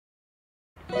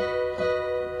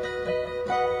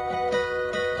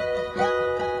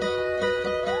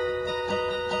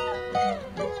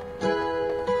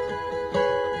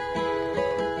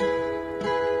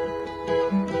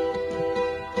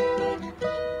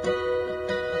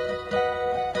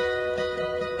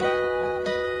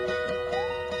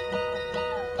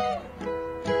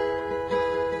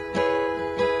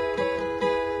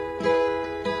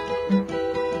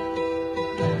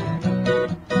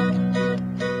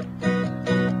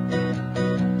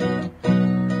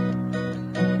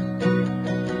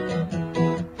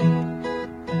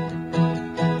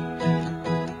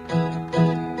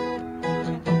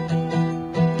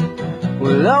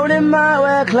they might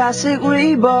wear classic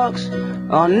Reeboks,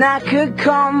 or knackered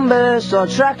Converse, or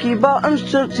tracky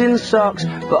bottoms tucked in socks.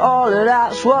 But all of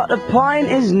that's what the point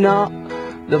is not.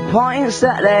 The point's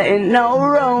that there ain't no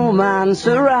romance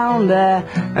around there,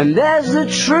 and there's the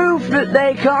truth that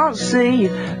they can't see.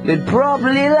 They'd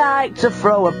probably like to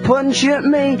throw a punch at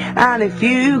me, and if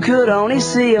you could only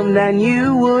see them, then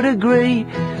you would agree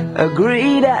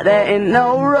that there ain't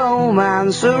no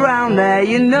romance around there,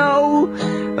 you know.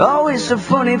 Oh, it's a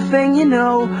funny thing, you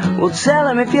know. We'll tell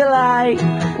them if you like,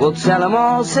 we'll tell them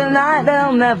all tonight,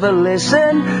 they'll never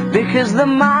listen, because their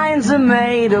minds are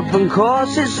made up, and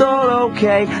course it's all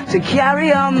okay to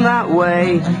carry on that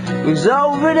way. Because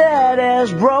over there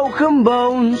there's broken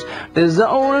bones, there's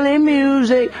only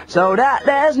music, so that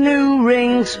there's new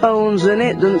ringtones, and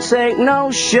it doesn't take no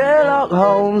Sherlock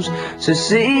Holmes to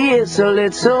see it's a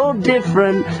little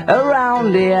different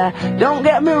around here. Don't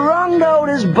get me wrong though,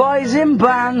 there's boys in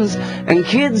bands and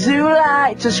kids who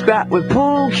like to scrap with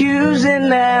pool cues in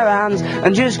their hands,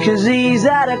 and just 'cause he's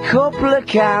had a couple of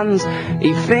cans,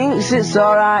 he thinks it's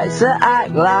alright to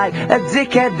act like a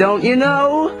dickhead, don't you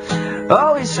know?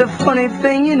 Oh, it's a funny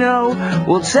thing, you know.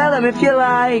 We'll tell them if you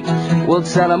like, we'll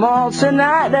tell them all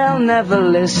tonight, they'll never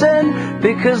listen,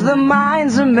 because their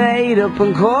minds are made up,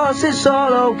 and course it's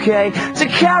all okay to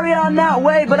carry on that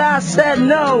way. But I said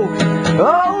no,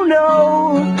 oh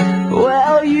no,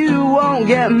 well you won't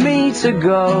get me to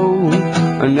go,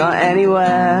 not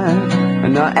anywhere,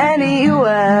 not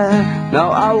anywhere,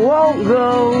 no I won't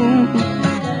go,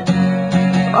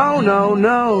 oh no,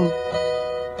 no.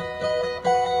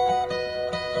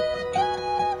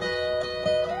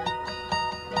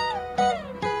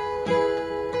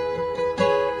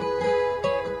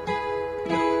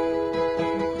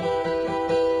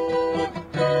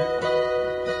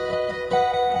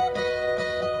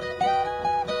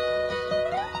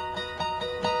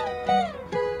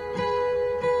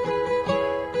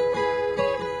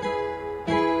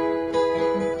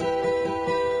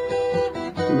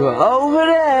 But over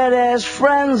there, there's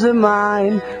friends of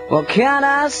mine. What can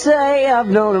I say? I've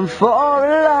known them for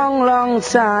a long, long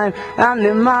time, and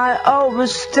they might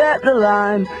overstep the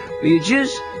line, but you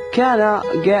just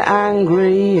cannot get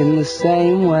angry in the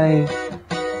same way.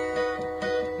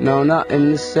 No, not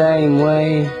in the same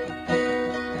way.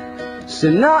 So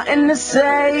not in the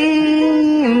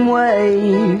same